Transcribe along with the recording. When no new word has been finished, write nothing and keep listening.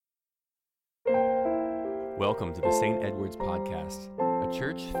Welcome to the St. Edward's Podcast, a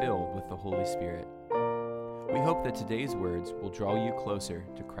church filled with the Holy Spirit. We hope that today's words will draw you closer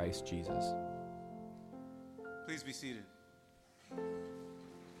to Christ Jesus. Please be seated.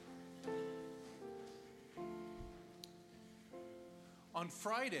 On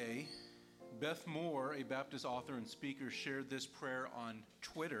Friday, Beth Moore, a Baptist author and speaker, shared this prayer on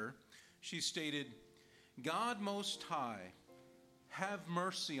Twitter. She stated, "God Most High, have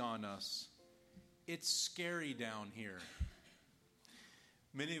mercy on us. It's scary down here."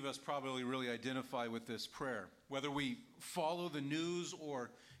 Many of us probably really identify with this prayer. Whether we follow the news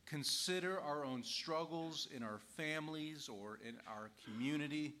or consider our own struggles in our families or in our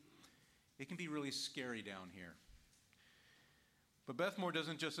community, it can be really scary down here. But Beth Moore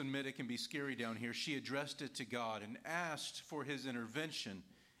doesn't just admit it can be scary down here. She addressed it to God and asked for his intervention.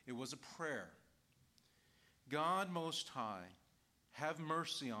 It was a prayer. God Most High, have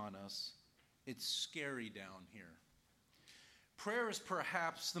mercy on us. It's scary down here. Prayer is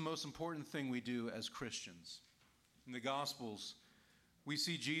perhaps the most important thing we do as Christians. In the Gospels, we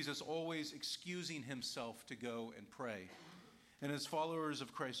see Jesus always excusing himself to go and pray. And as followers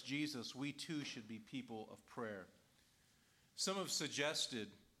of Christ Jesus, we too should be people of prayer. Some have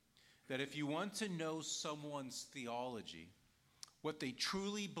suggested that if you want to know someone's theology, what they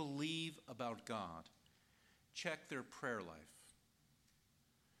truly believe about God, check their prayer life.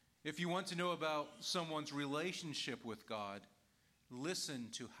 If you want to know about someone's relationship with God, listen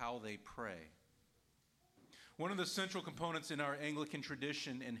to how they pray. One of the central components in our Anglican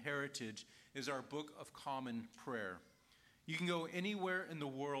tradition and heritage is our Book of Common Prayer. You can go anywhere in the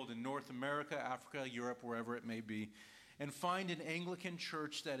world, in North America, Africa, Europe, wherever it may be, and find an Anglican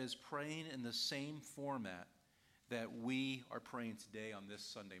church that is praying in the same format that we are praying today on this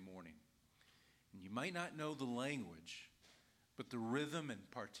Sunday morning. And you might not know the language, but the rhythm and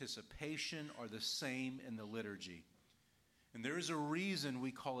participation are the same in the liturgy. And there is a reason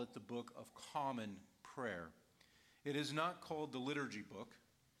we call it the Book of Common Prayer. It is not called the liturgy book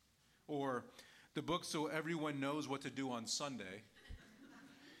or the book so everyone knows what to do on Sunday.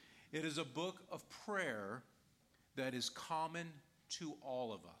 It is a book of prayer that is common to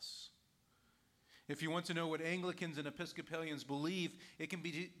all of us. If you want to know what Anglicans and Episcopalians believe, it can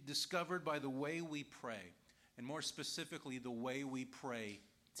be discovered by the way we pray. And more specifically, the way we pray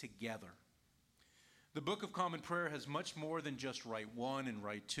together. The Book of Common Prayer has much more than just Rite 1 and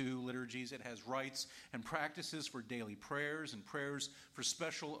Rite 2 liturgies. It has rites and practices for daily prayers and prayers for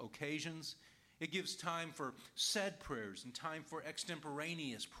special occasions. It gives time for said prayers and time for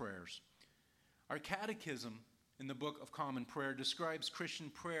extemporaneous prayers. Our catechism in the Book of Common Prayer describes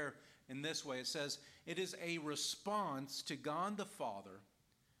Christian prayer in this way. It says, it is a response to God the Father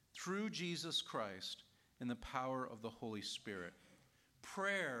through Jesus Christ in the power of the Holy Spirit.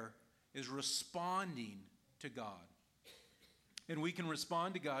 Prayer is responding to God. And we can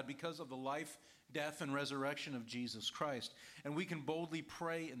respond to God because of the life, death, and resurrection of Jesus Christ. And we can boldly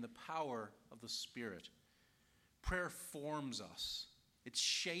pray in the power of the Spirit. Prayer forms us. It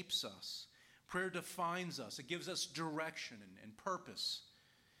shapes us. Prayer defines us. It gives us direction and purpose.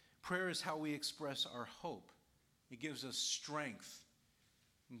 Prayer is how we express our hope. It gives us strength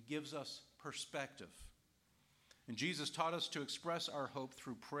and gives us perspective. And Jesus taught us to express our hope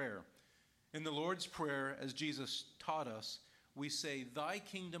through prayer. In the Lord's Prayer, as Jesus taught us, we say, "Thy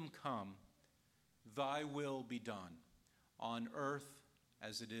kingdom come, thy will be done, on earth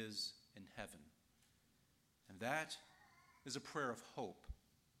as it is in heaven." And that is a prayer of hope,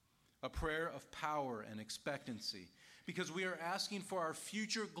 a prayer of power and expectancy, because we are asking for our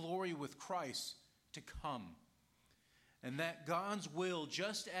future glory with Christ to come, and that God's will,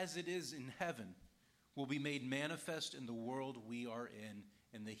 just as it is in heaven, will be made manifest in the world we are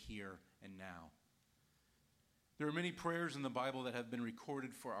in the here and now. There are many prayers in the Bible that have been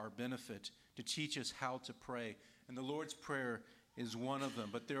recorded for our benefit to teach us how to pray, and the Lord's Prayer is one of them,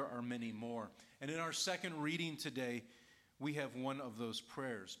 but there are many more. And in our second reading today, we have one of those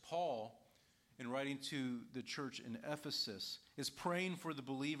prayers. Paul, in writing to the church in Ephesus, is praying for the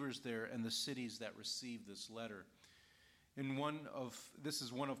believers there and the cities that receive this letter. This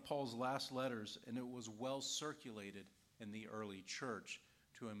is one of Paul's last letters, and it was well circulated in the early church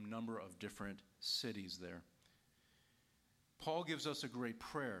to a number of different cities there. Paul gives us a great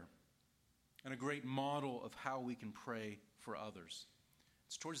prayer and a great model of how we can pray for others.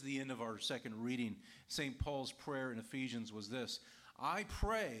 It's towards the end of our second reading. St. Paul's prayer in Ephesians was this: "I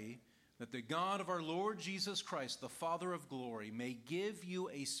pray that the God of our Lord Jesus Christ, the Father of glory, may give you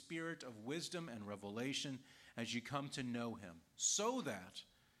a spirit of wisdom and revelation as you come to know him, so that,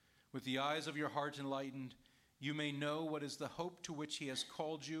 with the eyes of your heart enlightened, you may know what is the hope to which he has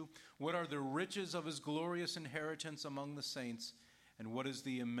called you, what are the riches of his glorious inheritance among the saints, and what is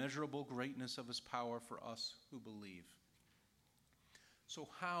the immeasurable greatness of his power for us who believe. So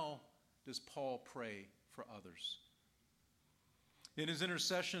how does Paul pray for others? In his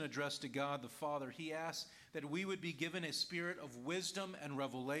intercession addressed to God the Father, he asks that we would be given a spirit of wisdom and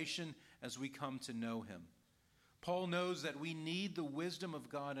revelation as we come to know him. Paul knows that we need the wisdom of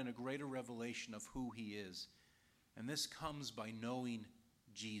God and a greater revelation of who he is. And this comes by knowing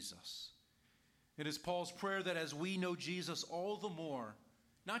Jesus. It is Paul's prayer that as we know Jesus all the more,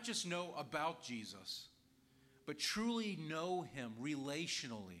 not just know about Jesus, but truly know him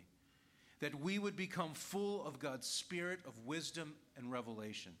relationally, that we would become full of God's spirit of wisdom and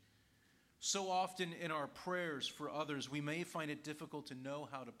revelation. So often in our prayers for others, we may find it difficult to know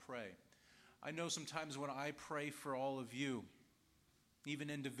how to pray. I know sometimes when I pray for all of you, even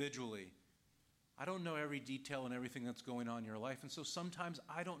individually, I don't know every detail and everything that's going on in your life, and so sometimes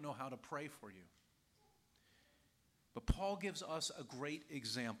I don't know how to pray for you. But Paul gives us a great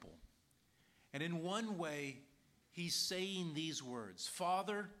example. And in one way, he's saying these words,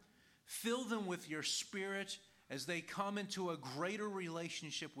 Father, fill them with your Spirit as they come into a greater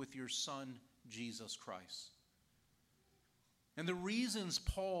relationship with your Son, Jesus Christ. And the reasons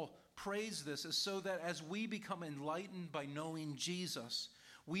Paul prays this is so that as we become enlightened by knowing Jesus,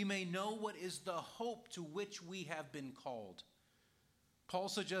 we may know what is the hope to which we have been called. Paul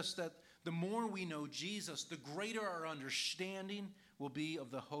suggests that the more we know Jesus, the greater our understanding will be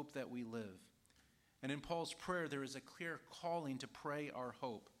of the hope that we live. And in Paul's prayer, there is a clear calling to pray our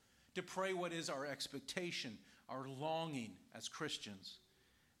hope, to pray what is our expectation, our longing as Christians.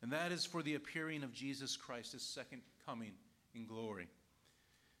 And that is for the appearing of Jesus Christ, his second coming in glory.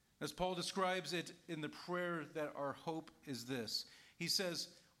 As Paul describes it in the prayer, that our hope is this. He says,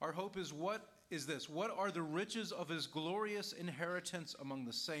 our hope is this? What are the riches of his glorious inheritance among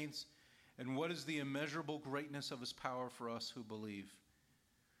the saints, and what is the immeasurable greatness of his power for us who believe?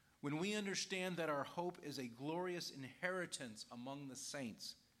 When we understand that our hope is a glorious inheritance among the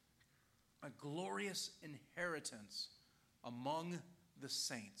saints, a glorious inheritance among the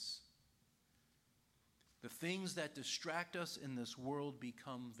saints, the things that distract us in this world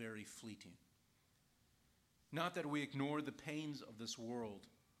become very fleeting. Not that we ignore the pains of this world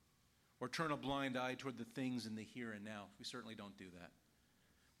or turn a blind eye toward the things in the here and now. We certainly don't do that.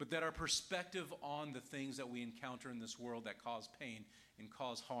 But that our perspective on the things that we encounter in this world that cause pain and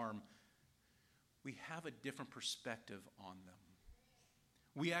cause harm, we have a different perspective on them.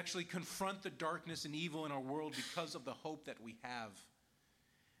 We actually confront the darkness and evil in our world because of the hope that we have.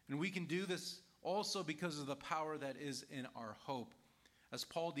 And we can do this also because of the power that is in our hope. As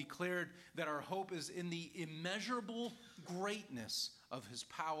Paul declared that our hope is in the immeasurable greatness of his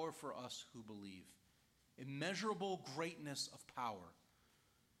power for us who believe. Immeasurable greatness of power.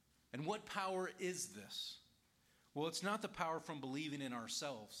 And what power is this? Well, it's not the power from believing in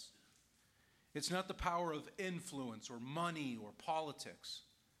ourselves. It's not the power of influence or money or politics.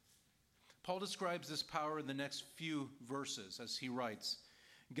 Paul describes this power in the next few verses as he writes,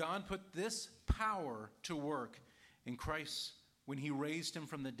 God put this power to work in Christ when he raised him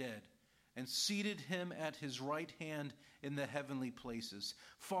from the dead and seated him at his right hand in the heavenly places,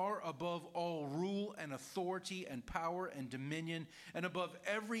 far above all rule and authority and power and dominion, and above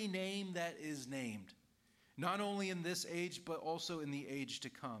every name that is named, not only in this age, but also in the age to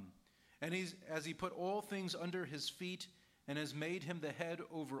come. And as he put all things under his feet and has made him the head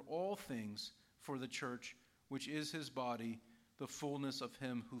over all things for the church, which is his body, the fullness of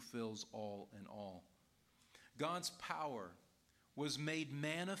him who fills all in all. God's power was made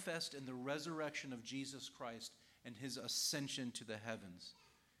manifest in the resurrection of Jesus Christ and his ascension to the heavens.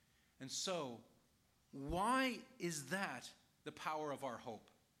 And so, why is that the power of our hope?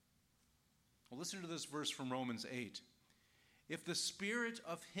 Well, listen to this verse from Romans 8. If the spirit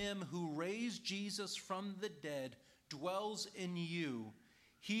of him who raised Jesus from the dead dwells in you,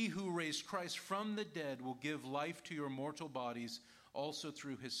 he who raised Christ from the dead will give life to your mortal bodies also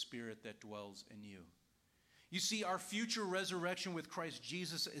through his spirit that dwells in you. You see, our future resurrection with Christ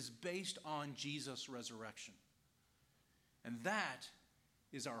Jesus is based on Jesus' resurrection. And that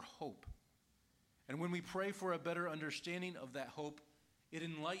is our hope. And when we pray for a better understanding of that hope, it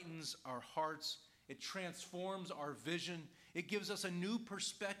enlightens our hearts, it transforms our vision, it gives us a new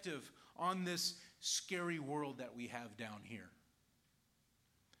perspective on this scary world that we have down here.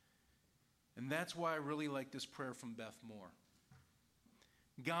 And that's why I really like this prayer from Beth Moore.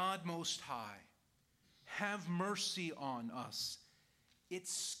 God Most High, have mercy on us.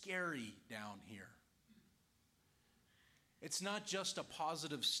 It's scary down here. It's not just a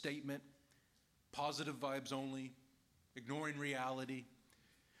positive statement, positive vibes only, ignoring reality.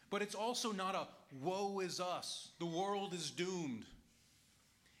 But it's also not a woe is us, the world is doomed.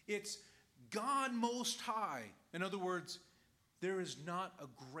 It's God Most High. In other words, there is not a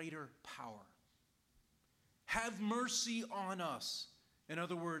greater power. Have mercy on us. In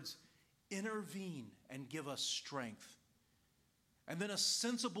other words, intervene and give us strength. And then a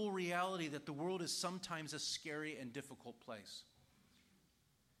sensible reality that the world is sometimes a scary and difficult place.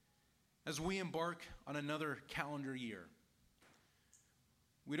 As we embark on another calendar year,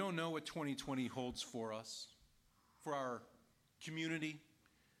 we don't know what 2020 holds for us, for our community,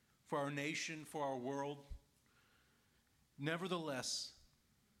 for our nation, for our world. Nevertheless,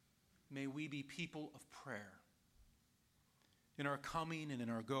 may we be people of prayer. In our coming and in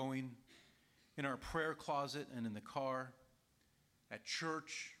our going, in our prayer closet and in the car, at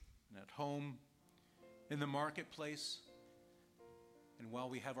church and at home, in the marketplace, and while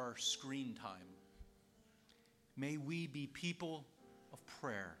we have our screen time. May we be people of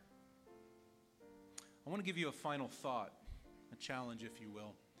prayer. I want to give you a final thought, a challenge, if you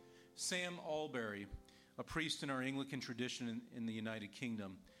will. Sam Albury, a priest in our Anglican tradition in the United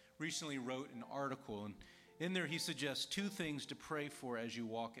Kingdom, recently wrote an article, and in there he suggests 2 things to pray for as you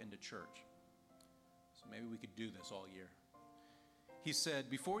walk into church. So maybe we could do this all year. He said,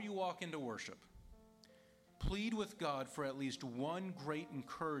 before you walk into worship, plead with God for at least one great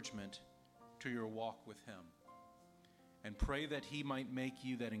encouragement to your walk with Him, and pray that He might make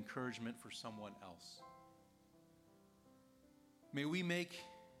you that encouragement for someone else. May we make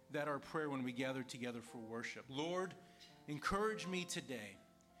that our prayer when we gather together for worship. Lord, encourage me today,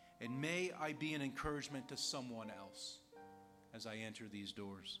 and may I be an encouragement to someone else as I enter these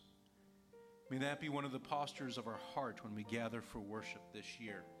doors. May that be one of the postures of our heart when we gather for worship this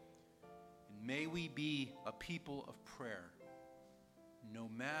year. And may we be a people of prayer, no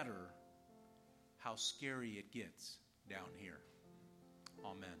matter how scary it gets down here.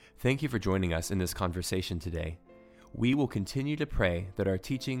 Amen. Thank you for joining us in this conversation today. We will continue to pray that our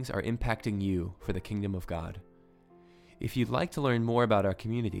teachings are impacting you for the kingdom of God. If you'd like to learn more about our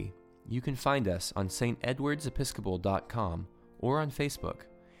community, you can find us on stedwardsepiscopal.com or on Facebook.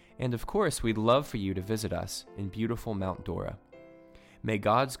 And of course, we'd love for you to visit us in beautiful Mount Dora. May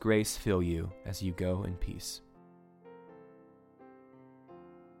God's grace fill you as you go in peace.